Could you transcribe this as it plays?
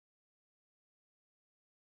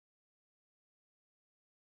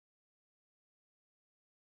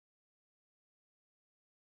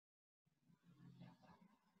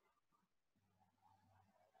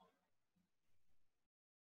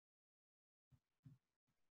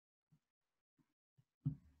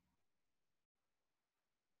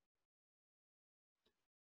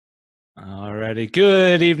Alrighty,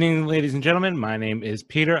 good evening, ladies and gentlemen. My name is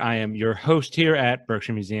Peter. I am your host here at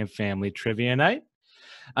Berkshire Museum Family Trivia Night.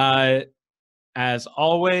 As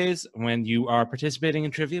always, when you are participating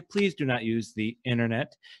in trivia, please do not use the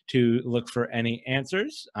internet to look for any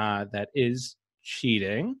answers. That is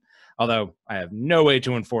cheating, although I have no way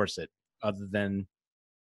to enforce it other than,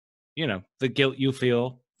 the guilt you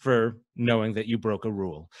feel for knowing that you broke a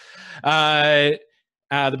rule.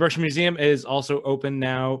 The Berkshire Museum is also open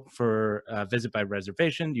now for a visit by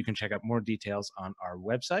reservation. You can check out more details on our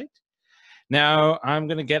website. Now, I'm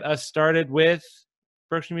going to get us started with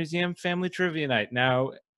Berkshire Museum Family Trivia Night.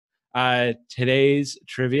 Now, today's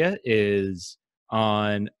trivia is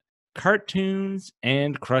on cartoons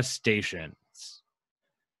and crustaceans.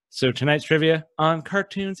 So tonight's trivia on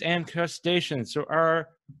cartoons and crustaceans. So our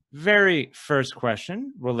very first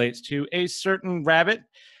question relates to a certain rabbit.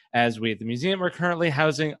 As we at the museum are currently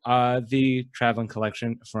housing the traveling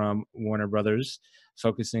collection from Warner Brothers,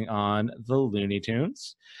 focusing on the Looney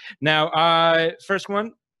Tunes. Now, first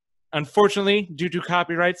one, unfortunately, due to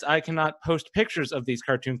copyrights, I cannot post pictures of these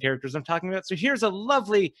cartoon characters I'm talking about. So here's a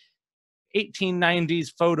lovely 1890s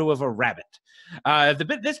photo of a rabbit.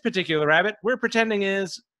 This particular rabbit we're pretending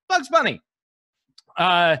is Bugs Bunny.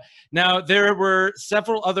 Now, there were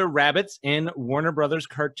several other rabbits in Warner Brothers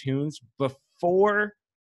cartoons before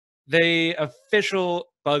the official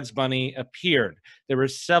Bugs Bunny appeared. There were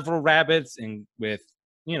several rabbits with,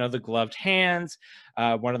 the gloved hands.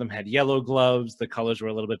 One of them had yellow gloves. The colors were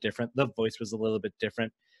a little bit different. The voice was a little bit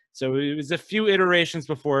different. So it was a few iterations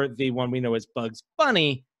before the one we know as Bugs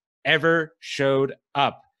Bunny ever showed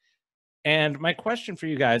up. And my question for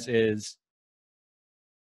you guys is,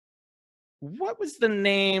 what was the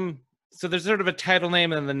name? So there's sort of a title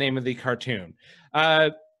name and the name of the cartoon.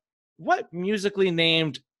 What musically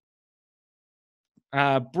named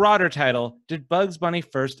broader title did Bugs Bunny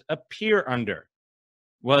first appear under?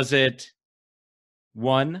 Was it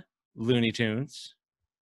 1, Looney Tunes,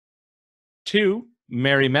 2,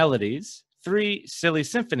 Merry Melodies, 3, Silly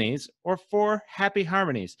Symphonies, or 4, Happy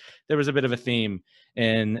Harmonies? There was a bit of a theme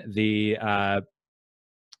in the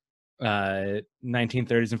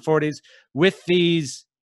 1930s and 40s with these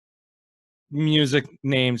music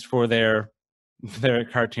names for their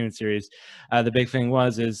cartoon series. The big thing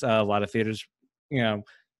is a lot of theaters,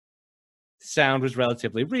 sound was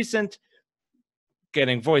relatively recent.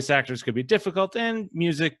 Getting voice actors could be difficult, and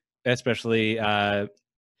music, especially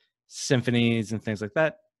symphonies and things like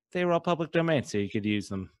that, they were all public domain, so you could use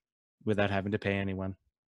them without having to pay anyone.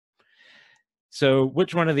 So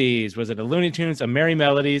which one of these? Was it a Looney Tunes, a Merry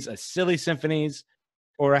Melodies, a Silly Symphonies,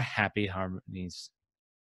 or a Happy Harmonies?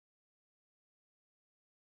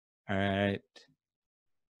 All right.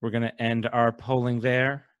 We're going to end our polling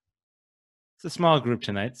there. It's a small group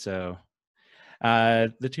tonight, so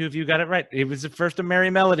the two of you got it right. It was the first of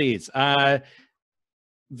Merry Melodies. The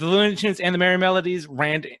Looney Tunes and the Merry Melodies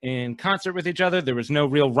ran in concert with each other. There was no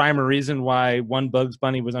real rhyme or reason why one Bugs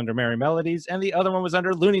Bunny was under Merry Melodies and the other one was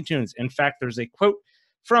under Looney Tunes. In fact, there's a quote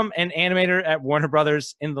from an animator at Warner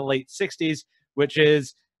Brothers in the late 60s, which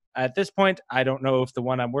is, at this point, I don't know if the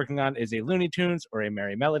one I'm working on is a Looney Tunes or a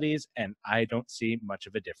Merry Melodies, and I don't see much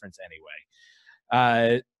of a difference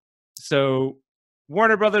anyway. So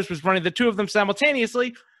Warner Brothers was running the two of them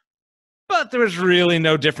simultaneously, but there was really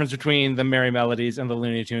no difference between the Merry Melodies and the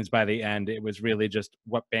Looney Tunes by the end. It was really just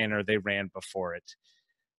what banner they ran before it.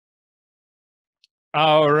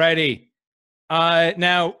 Alrighty.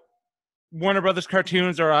 Now, Warner Brothers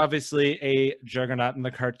cartoons are obviously a juggernaut in the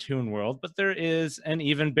cartoon world, but there is an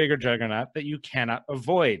even bigger juggernaut that you cannot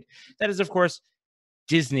avoid. That is, of course,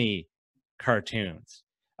 Disney cartoons.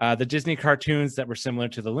 The Disney cartoons that were similar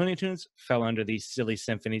to the Looney Tunes fell under the Silly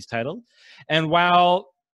Symphonies title. And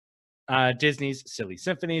while Disney's Silly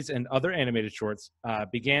Symphonies and other animated shorts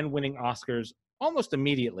began winning Oscars almost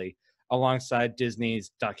immediately alongside Disney's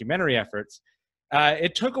documentary efforts,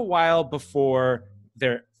 it took a while before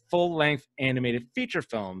their full-length animated feature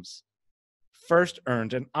films first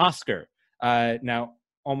earned an Oscar. Now,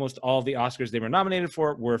 almost all the Oscars they were nominated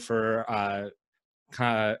for were for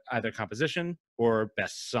either composition or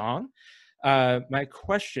best song. My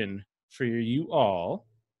question for you all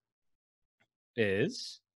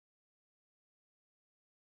is,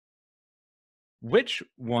 which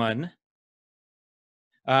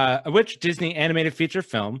Disney animated feature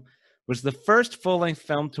film was the first full-length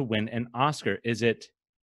film to win an Oscar? Is it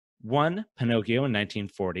 1, Pinocchio in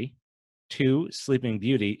 1940, 2, Sleeping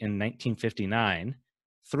Beauty in 1959,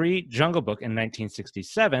 3, Jungle Book in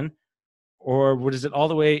 1967, or what is it all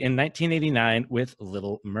the way in 1989 with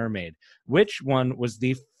Little Mermaid? Which one was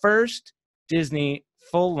the first Disney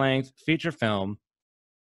full-length feature film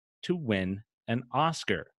to win an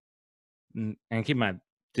Oscar. And keep in mind,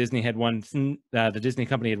 Disney had won, the Disney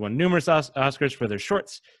company had won numerous Oscars for their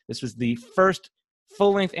shorts. This was the first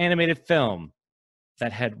full-length animated film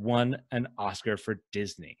that had won an Oscar for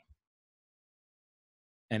Disney.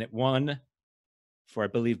 And it won for, I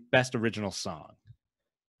believe, Best Original Song.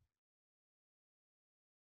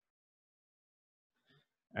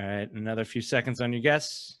 All right, another few seconds on your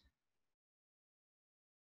guess.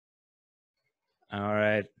 All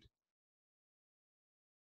right.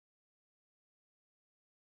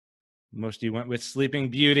 Most of you went with Sleeping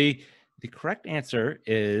Beauty. The correct answer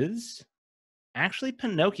is actually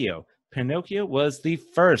Pinocchio. Pinocchio was the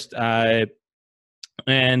first.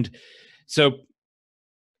 And so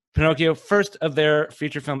Pinocchio, first of their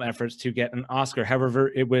feature film efforts to get an Oscar.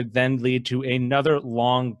 However, it would then lead to another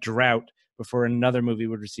long drought before another movie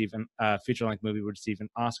would receive an feature-length movie would receive an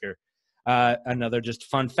Oscar. Another just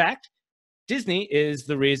fun fact: Disney is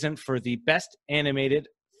the reason for the best animated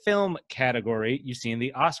film category you see in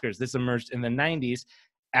the Oscars. This emerged in the 90s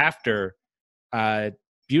after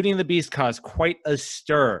Beauty and the Beast caused quite a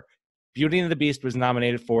stir. Beauty and the Beast was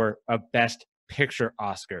nominated for a Best Picture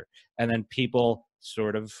Oscar, and then people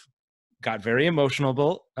sort of got very emotional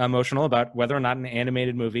about whether or not an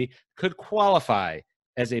animated movie could qualify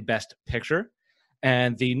as a Best Picture.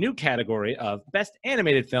 And the new category of Best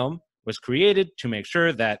Animated Film was created to make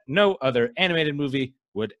sure that no other animated movie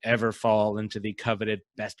would ever fall into the coveted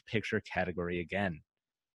Best Picture category again.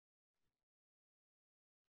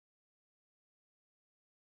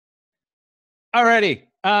 Alrighty,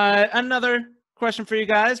 another question for you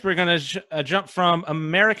guys. We're going to jump from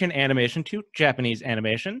American animation to Japanese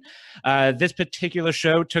animation. This particular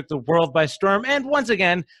show took the world by storm, and once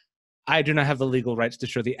again, I do not have the legal rights to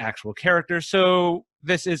show the actual character, so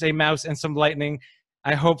this is a mouse and some lightning.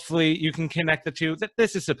 Hopefully you can connect the two, that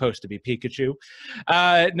this is supposed to be Pikachu.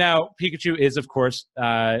 Now, Pikachu is, of course,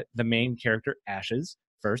 the main character, Ash's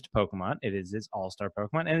first Pokemon. It is his all-star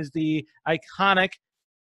Pokemon, and is the iconic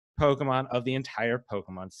Pokemon of the entire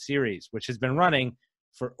Pokemon series, which has been running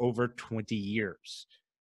for over 20 years.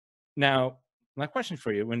 Now, my question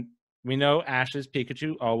for you, when we know Ash's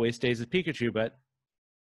Pikachu always stays as Pikachu, but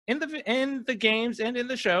in the games and in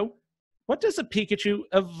the show, what does a Pikachu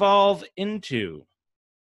evolve into?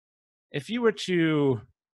 If you were to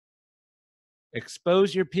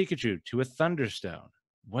expose your Pikachu to a Thunderstone,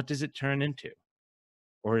 what does it turn into?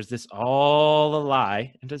 Or is this all a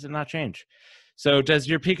lie, and does it not change? So does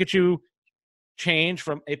your Pikachu change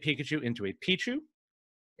from a Pikachu into a Pichu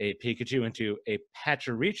into a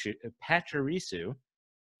Pachirisu,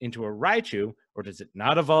 into a Raichu, or does it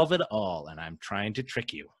not evolve at all? And I'm trying to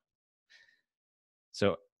trick you.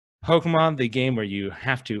 So Pokemon, the game where you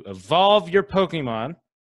have to evolve your Pokemon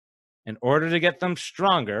in order to get them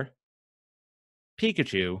stronger,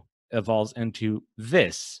 Pikachu evolves into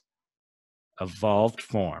this evolved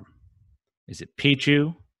form. Is it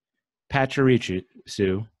Pichu,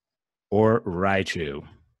 Pachirisu, or Raichu?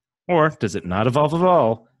 Or does it not evolve at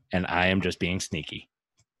all, and I am just being sneaky?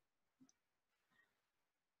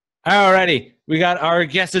 Alrighty, we got our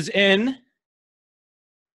guesses in.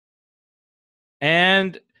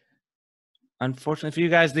 And unfortunately for you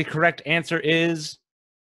guys, the correct answer is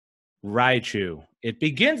Raichu. It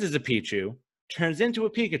begins as a Pichu, turns into a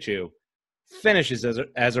Pikachu, finishes as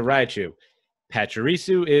a Raichu.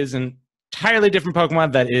 Pachirisu is an entirely different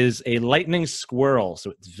Pokemon that is a lightning squirrel,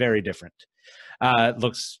 so it's very different.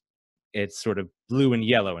 It's sort of blue and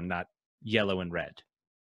yellow and not yellow and red.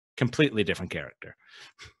 Completely different character.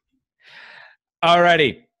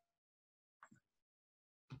 Alrighty.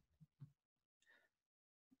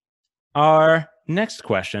 Our next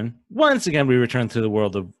question. Once again, we return to the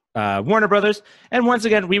world of Warner Brothers, and once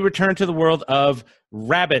again, we return to the world of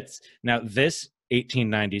rabbits. Now, this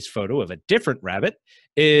 1890s photo of a different rabbit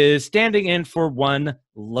is standing in for one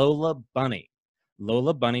Lola Bunny.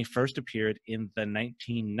 Lola Bunny first appeared in the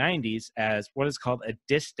 1990s as what is called a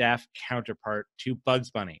distaff counterpart to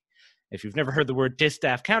Bugs Bunny. If you've never heard the word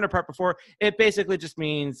distaff counterpart before, it basically just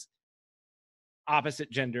means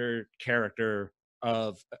opposite gender character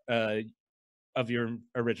of your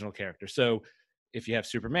original character. So if you have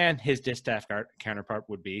Superman, his distaff counterpart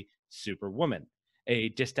would be Superwoman. A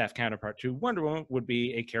distaff counterpart to Wonder Woman would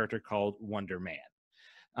be a character called Wonder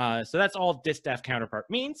Man. So that's all distaff counterpart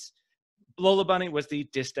means. Lola Bunny was the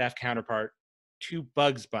distaff counterpart to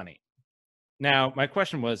Bugs Bunny. Now, my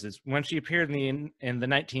question is when she appeared in the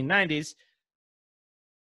 1990s,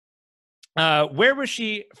 where was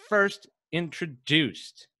she first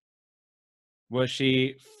introduced? Was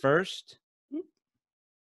she first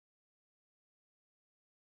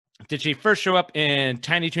Did she first show up in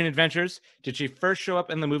Tiny Toon Adventures? Did she first show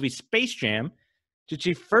up in the movie Space Jam? Did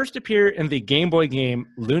she first appear in the Game Boy game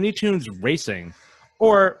Looney Tunes Racing?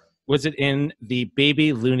 Or was it in the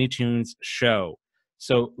Baby Looney Tunes show?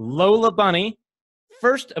 So Lola Bunny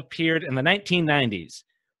first appeared in the 1990s.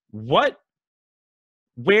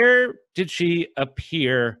 Where did she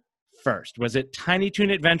appear first? Was it Tiny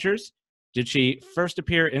Toon Adventures? Did she first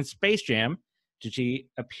appear in Space Jam? Did she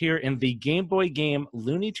appear in the Game Boy game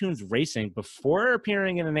Looney Tunes Racing before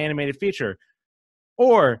appearing in an animated feature?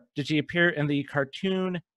 Or did she appear in the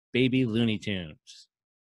cartoon Baby Looney Tunes?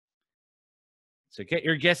 So get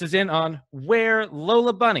your guesses in on where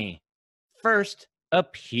Lola Bunny first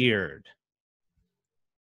appeared.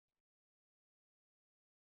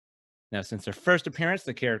 Now, since her first appearance,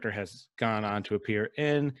 the character has gone on to appear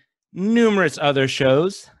in numerous other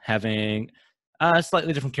shows, having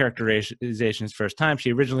slightly different characterizations first time.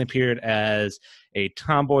 She originally appeared as a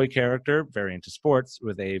tomboy character, very into sports,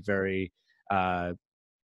 with a very,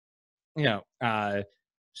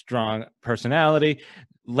 strong personality.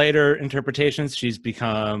 Later interpretations, she's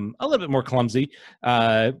become a little bit more clumsy,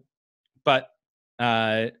 but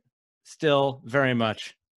still very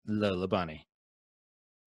much Lola Bunny.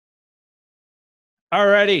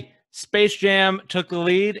 Alrighty, Space Jam took the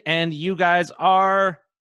lead, and you guys are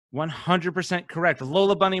 100% correct.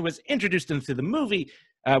 Lola Bunny was introduced into the movie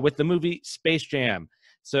with the movie Space Jam.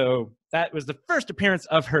 So that was the first appearance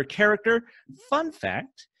of her character. Fun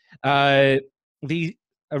fact, the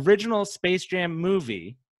original Space Jam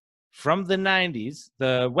movie from the 90s,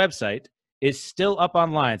 the website, is still up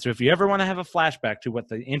online. So if you ever want to have a flashback to what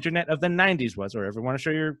the internet of the 90s was, or ever want to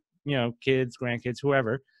show your kids, grandkids,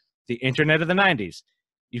 whoever, the internet of the 90s,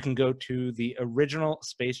 you can go to the original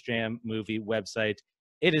Space Jam movie website.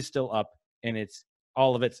 It is still up in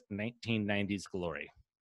all of its 1990s glory.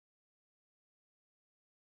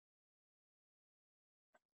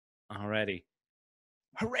 Alrighty.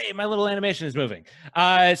 Hooray, my little animation is moving.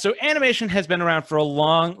 So animation has been around for a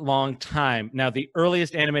long, long time. Now, the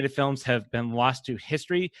earliest animated films have been lost to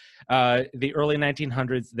history. The early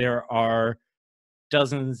 1900s, there are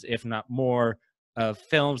dozens, if not more, of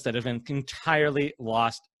films that have been entirely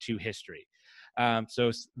lost to history.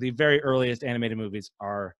 So the very earliest animated movies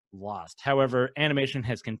are lost. However, animation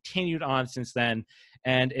has continued on since then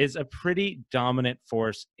and is a pretty dominant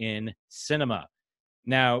force in cinema.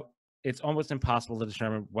 Now, it's almost impossible to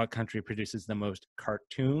determine what country produces the most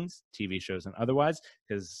cartoons, TV shows, and otherwise,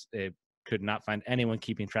 because it could not find anyone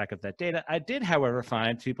keeping track of that data. I did, however,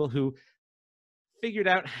 find people who figured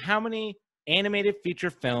out how many animated feature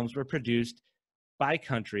films were produced by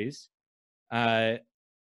countries per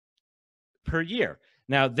year.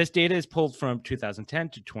 Now, this data is pulled from 2010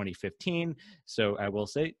 to 2015, so I will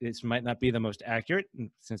say this might not be the most accurate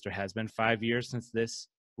since there has been 5 years since this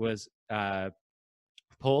was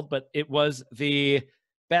pulled, but it was the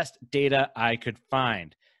best data I could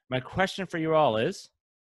find. My question for you all is,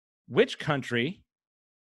 which country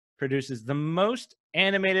produces the most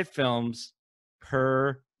animated films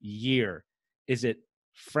per year? Is it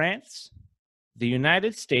France, the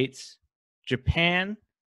United States, Japan,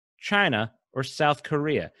 China, or South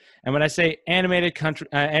Korea? And when I say animated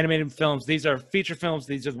films, these are feature films.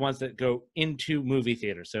 These are the ones that go into movie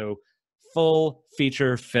theater. So full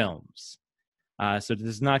feature films. So it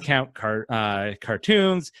does not count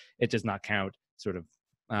cartoons. It does not count sort of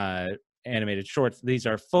animated shorts. These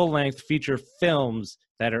are full-length feature films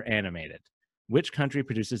that are animated. Which country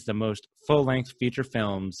produces the most full-length feature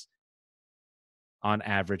films on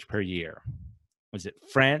average per year? Was it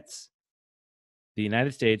France, the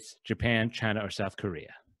United States, Japan, China, or South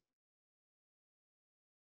Korea?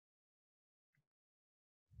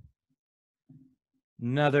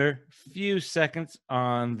 Another few seconds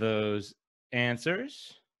on those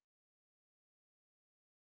answers.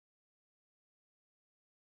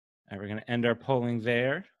 All right, we're going to end our polling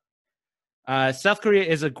there. South Korea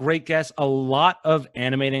is a great guess. A lot of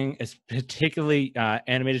animating, particularly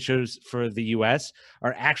animated shows for the US,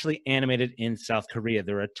 are actually animated in South Korea.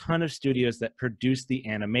 There are a ton of studios that produce the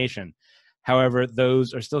animation. However,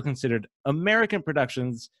 those are still considered American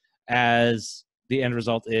productions, as the end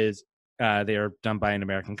result is they are done by an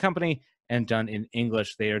American company and done in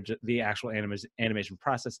English. They are the actual animation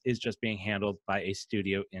process is just being handled by a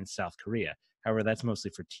studio in South Korea. However, that's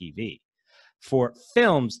mostly for TV. For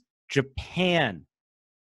films, Japan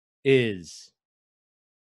is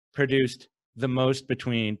produced the most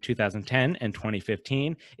between 2010 and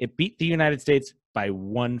 2015. It beat the United States by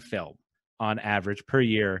one film on average per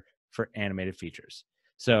year for animated features.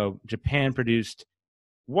 So Japan produced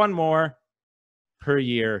one more per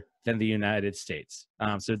year than the United States.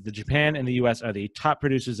 So the Japan and the US are the top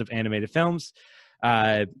producers of animated films.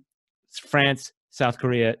 France, South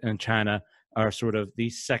Korea, and China are sort of the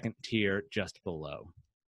second tier just below.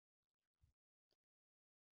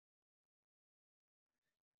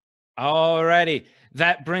 Alrighty,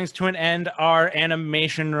 that brings to an end our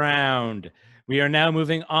animation round. We are now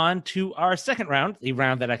moving on to our second round, the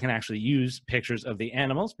round that I can actually use pictures of the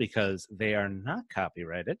animals because they are not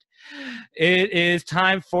copyrighted. It is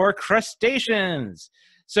time for crustaceans.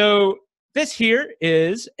 So this here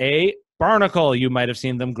is a barnacle. You might have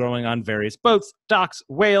seen them growing on various boats, docks,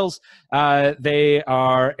 whales. They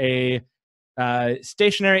are a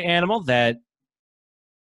stationary animal that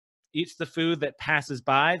eats the food that passes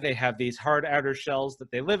by. They have these hard outer shells that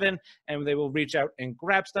they live in, and they will reach out and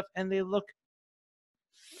grab stuff, and they look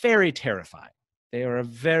very terrifying. They are a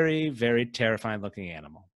very, very terrifying looking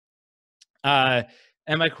animal. And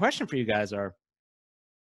my question for you guys are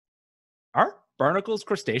barnacles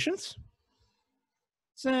crustaceans?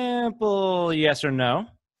 Simple yes or no.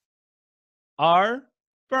 Are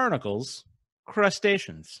barnacles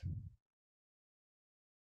crustaceans?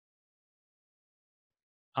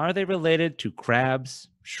 Are they related to crabs,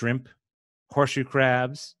 shrimp, horseshoe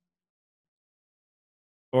crabs?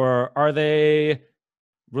 Or are they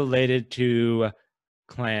related to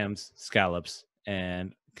clams, scallops,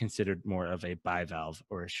 and considered more of a bivalve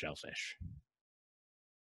or a shellfish?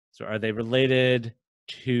 So are they related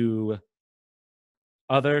to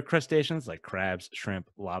other crustaceans like crabs, shrimp,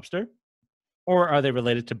 lobster? Or are they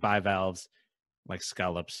related to bivalves like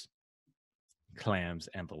scallops, clams,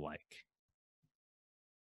 and the like?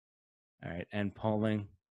 All right, and polling.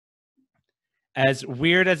 As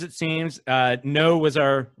weird as it seems, no was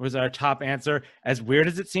our top answer. As weird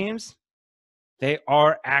as it seems, they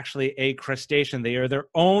are actually a crustacean. They are their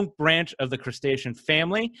own branch of the crustacean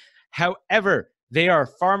family. However, they are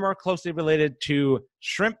far more closely related to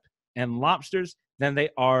shrimp and lobsters than they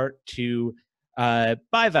are to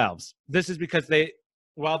bivalves. This is because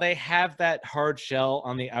while they have that hard shell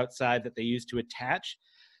on the outside that they use to attach,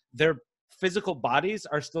 their physical bodies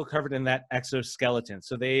are still covered in that exoskeleton.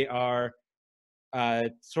 So they are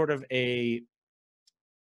sort of a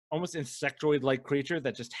almost insectoid-like creature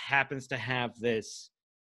that just happens to have this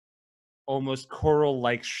almost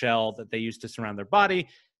coral-like shell that they use to surround their body,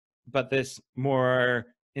 but this more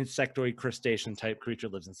insectoid crustacean type creature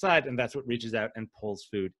lives inside, and that's what reaches out and pulls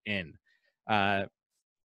food in.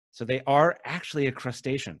 So they are actually a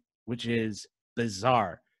crustacean, which is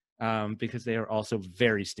bizarre because they are also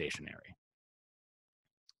very stationary.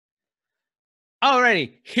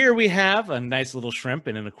 Alrighty, here we have a nice little shrimp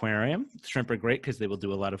in an aquarium. Shrimp are great because they will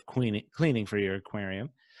do a lot of cleaning for your aquarium.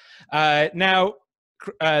 Now,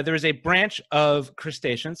 there is a branch of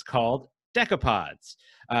crustaceans called decapods.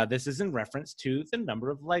 This is in reference to the number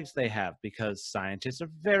of legs they have because scientists are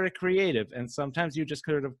very creative, and sometimes you just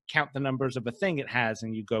sort of count the numbers of a thing it has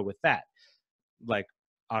and you go with that. Like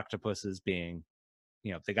octopuses being,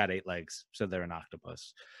 they got 8 legs, so they're an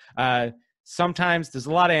octopus. Sometimes there's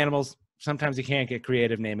a lot of animals. Sometimes you can't get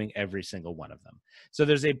creative naming every single one of them. So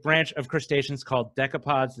there's a branch of crustaceans called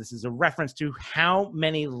decapods. This is a reference to how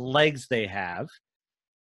many legs they have.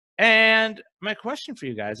 And my question for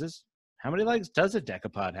you guys is, how many legs does a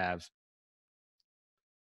decapod have?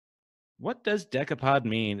 What does decapod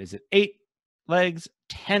mean? Is it 8 legs,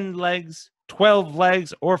 10 legs, 12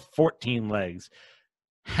 legs, or 14 legs?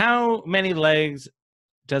 How many legs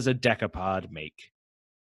does a decapod make?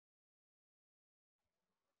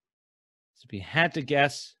 So if you had to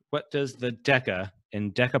guess, what does the deca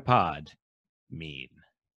in decapod mean?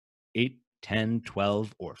 8, 10,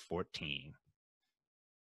 12, or 14?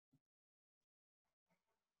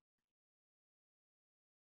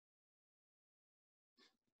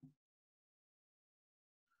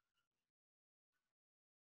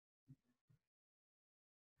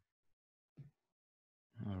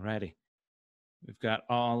 Alrighty. We've got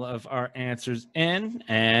all of our answers in,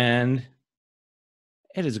 and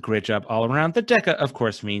it is a great job all around. The deca, of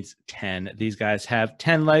course, means 10. These guys have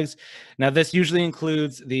 10 legs. Now, this usually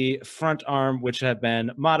includes the front arm, which have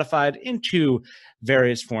been modified into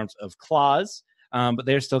various forms of claws, but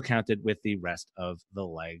they're still counted with the rest of the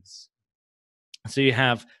legs. So you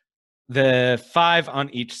have the 5 on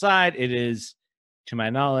each side. It is, to my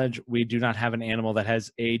knowledge, we do not have an animal that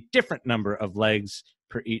has a different number of legs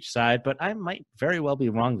per each side, but I might very well be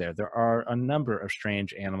wrong there. There are a number of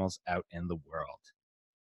strange animals out in the world.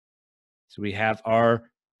 So we have our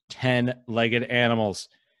 10-legged animals.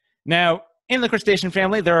 Now, in the crustacean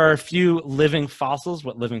family, there are a few living fossils.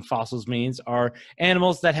 What living fossils means are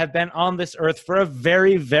animals that have been on this earth for a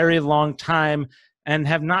very, very long time, and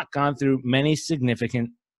have not gone through many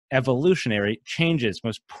significant evolutionary changes.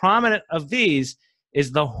 Most prominent of these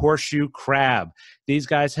is the horseshoe crab. These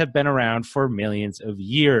guys have been around for millions of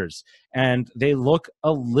years, and they look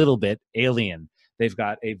a little bit alien. They've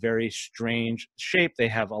got a very strange shape. They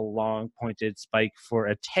have a long pointed spike for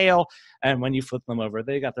a tail, and when you flip them over,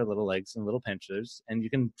 they got their little legs and little pinchers, and you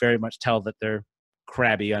can very much tell that they're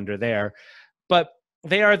crabby under there. But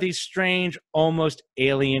they are these strange, almost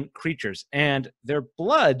alien creatures, and their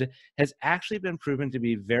blood has actually been proven to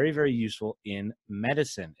be very, very useful in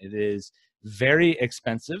medicine. It is very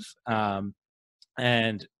expensive,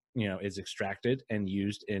 and is extracted and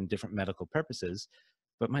used in different medical purposes.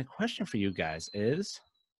 But my question for you guys is,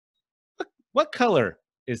 what color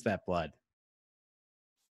is that blood?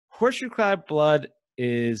 Horseshoe crab blood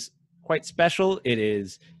is quite special. It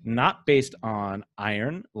is not based on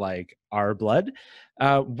iron like our blood.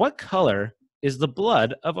 What color is the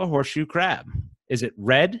blood of a horseshoe crab? Is it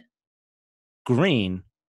red, green,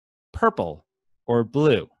 purple, or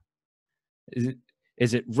blue?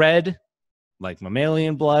 Is it red like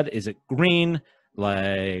mammalian blood? Is it green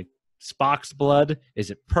like Spock's blood?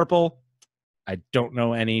 Is it purple? I don't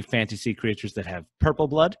know any fantasy creatures that have purple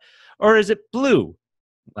blood. Or is it blue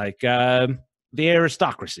like the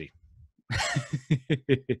aristocracy?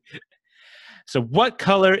 So what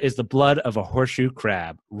color is the blood of a horseshoe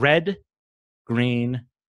crab? Red, green,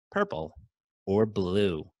 purple, or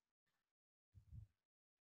blue?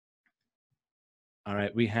 All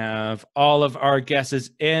right, we have all of our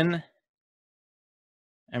guesses in,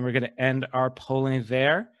 and we're going to end our polling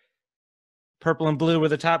there. Purple and blue were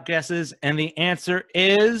the top guesses, and the answer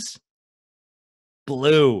is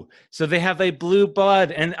blue. So they have a blue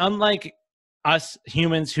blood, and unlike us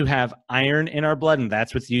humans who have iron in our blood, and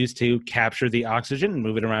that's what's used to capture the oxygen and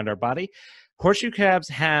move it around our body, horseshoe crabs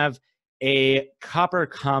have a copper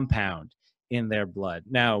compound in their blood.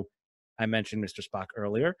 Now, I mentioned Mr. Spock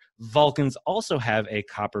earlier. Vulcans also have a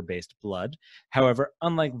copper-based blood. However,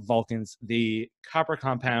 unlike Vulcans, the copper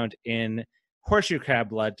compound in horseshoe crab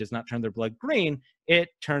blood does not turn their blood green. It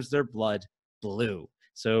turns their blood blue.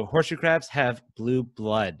 So horseshoe crabs have blue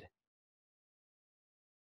blood.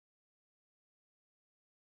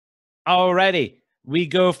 Alrighty, we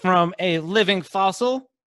go from a living fossil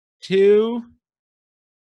to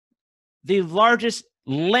the largest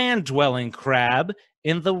land-dwelling crab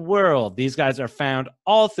in the world. These guys are found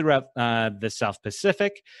all throughout the South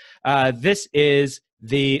Pacific. This is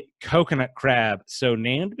the coconut crab, so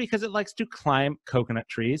named because it likes to climb coconut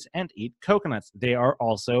trees and eat coconuts. They are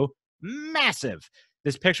also massive.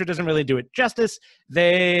 This picture doesn't really do it justice.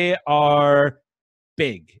 They are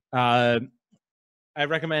big. I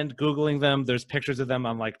recommend Googling them. There's pictures of them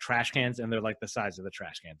on like trash cans, and they're like the size of the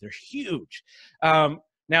trash can. They're huge.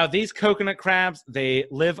 Now, these coconut crabs, they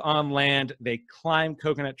live on land, they climb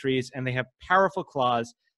coconut trees, and they have powerful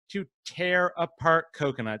claws to tear apart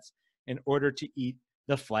coconuts in order to eat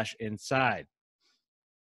the flesh inside.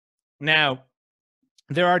 Now,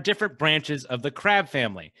 there are different branches of the crab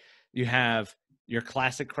family. You have your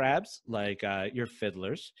classic crabs, like your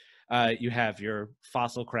fiddlers. You have your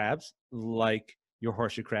fossil crabs, like your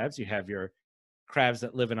horseshoe crabs. You have your crabs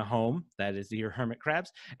that live in a home, that is your hermit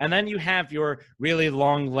crabs. And then you have your really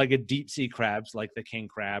long-legged deep-sea crabs, like the king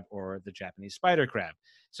crab or the Japanese spider crab.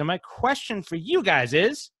 So my question for you guys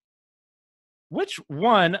is, which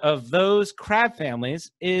one of those crab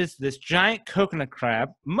families is this giant coconut crab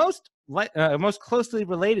most closely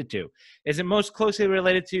related to? Is it most closely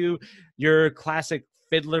related to your classic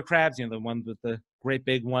fiddler crabs, the ones with the great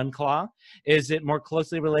big one claw? Is it more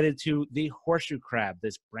closely related to the horseshoe crab,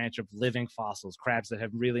 this branch of living fossils, crabs that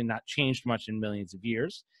have really not changed much in millions of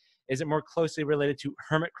years? Is it more closely related to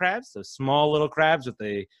hermit crabs, those small little crabs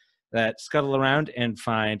that scuttle around and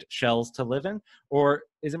find shells to live in? Or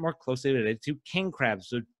is it more closely related to king crabs,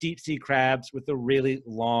 so deep sea crabs with the really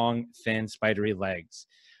long, thin, spidery legs?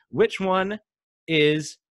 Which one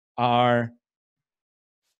is our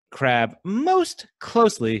crab most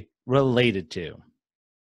closely related to?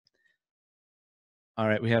 All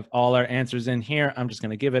right, we have all our answers in here. I'm just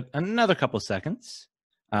going to give it another couple seconds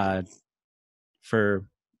for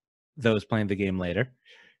those playing the game later.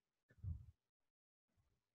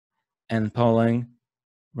 And polling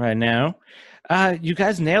right now. You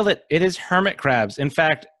guys nailed it. It is hermit crabs. In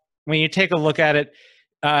fact, when you take a look at it,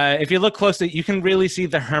 if you look closely, you can really see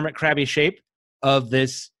the hermit crabby shape of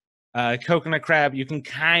this coconut crab. You can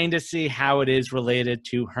kind of see how it is related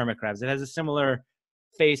to hermit crabs. It has a similar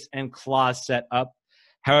face and claws set up.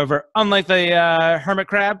 However, unlike the hermit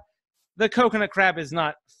crab, the coconut crab is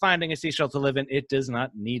not finding a seashell to live in. It does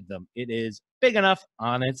not need them. It is big enough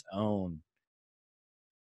on its own.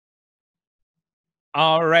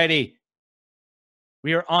 All righty.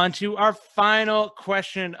 We are on to our final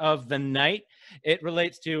question of the night. It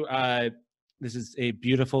relates to this is a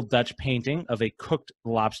beautiful Dutch painting of a cooked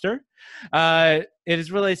lobster.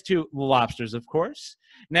 Relates to lobsters, of course.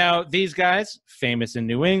 Now, these guys, famous in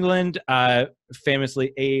New England,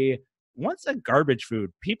 famously once a garbage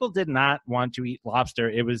food. People did not want to eat lobster.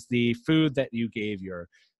 It was the food that you gave your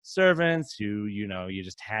servants who, you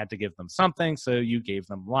just had to give them something, so you gave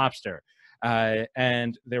them lobster.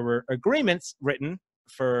 And there were agreements written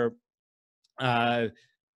for uh,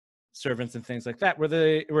 servants and things like that,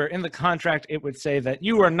 where in the contract it would say that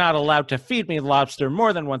you are not allowed to feed me lobster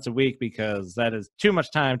more than once a week because that is too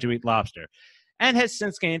much time to eat lobster, and has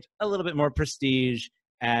since gained a little bit more prestige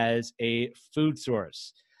as a food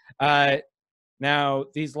source. Now,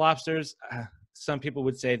 these lobsters, some people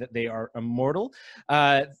would say that they are immortal.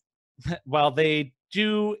 While they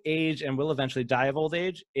do age and will eventually die of old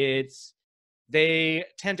age, they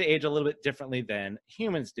tend to age a little bit differently than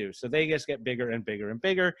humans do. So they just get bigger and bigger and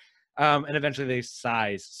bigger, and eventually their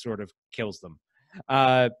size sort of kills them.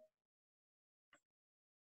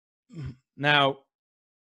 Now,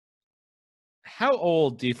 how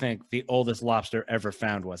old do you think the oldest lobster ever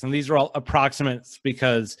found was? And these are all approximates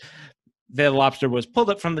because the lobster was pulled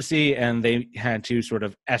up from the sea and they had to sort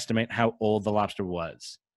of estimate how old the lobster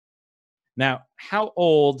was. Now, how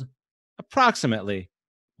old approximately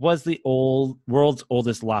was the world's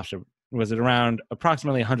oldest lobster? Was it around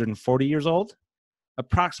approximately 140 years old,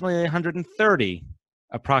 approximately 130,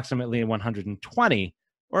 approximately 120,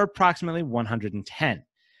 or approximately 110?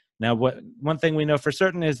 Now, one thing we know for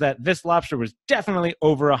certain is that this lobster was definitely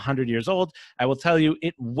over 100 years old. I will tell you,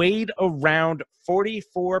 it weighed around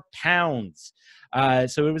 44 pounds.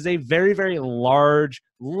 So it was a very, very large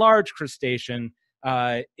crustacean.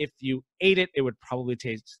 If you ate it, it would probably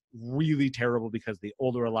taste really terrible because the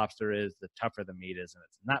older a lobster is, the tougher the meat is, and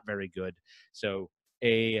it's not very good. So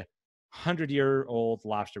a 100-year-old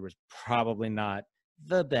lobster was probably not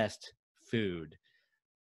the best food.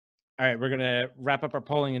 All right, we're going to wrap up our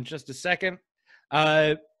polling in just a second.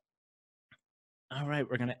 All right,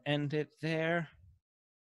 we're going to end it there.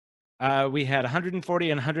 We had 140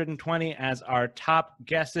 and 120 as our top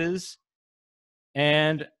guesses,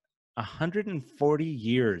 and 140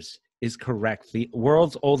 years is correct. The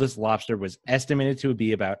world's oldest lobster was estimated to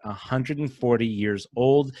be about 140 years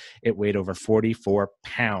old. It weighed over 44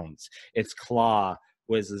 pounds. Its claw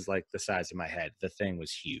was like the size of my head. The thing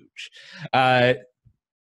was huge.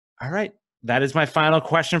 All right. That is my final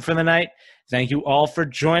question for the night. Thank you all for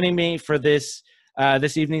joining me for this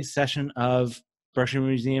evening's session of Berkshire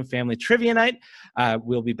Museum Family Trivia Night.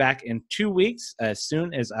 We'll be back in 2 weeks as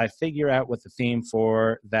soon as I figure out what the theme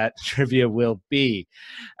for that trivia will be.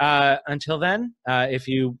 Until then, if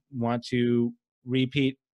you want to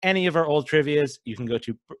repeat any of our old trivias, you can go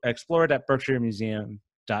to explore it at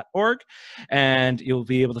berkshiremuseum.org, and you'll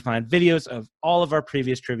be able to find videos of all of our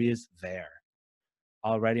previous trivias there.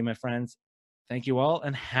 Alrighty, my friends. Thank you all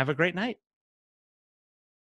and have a great night.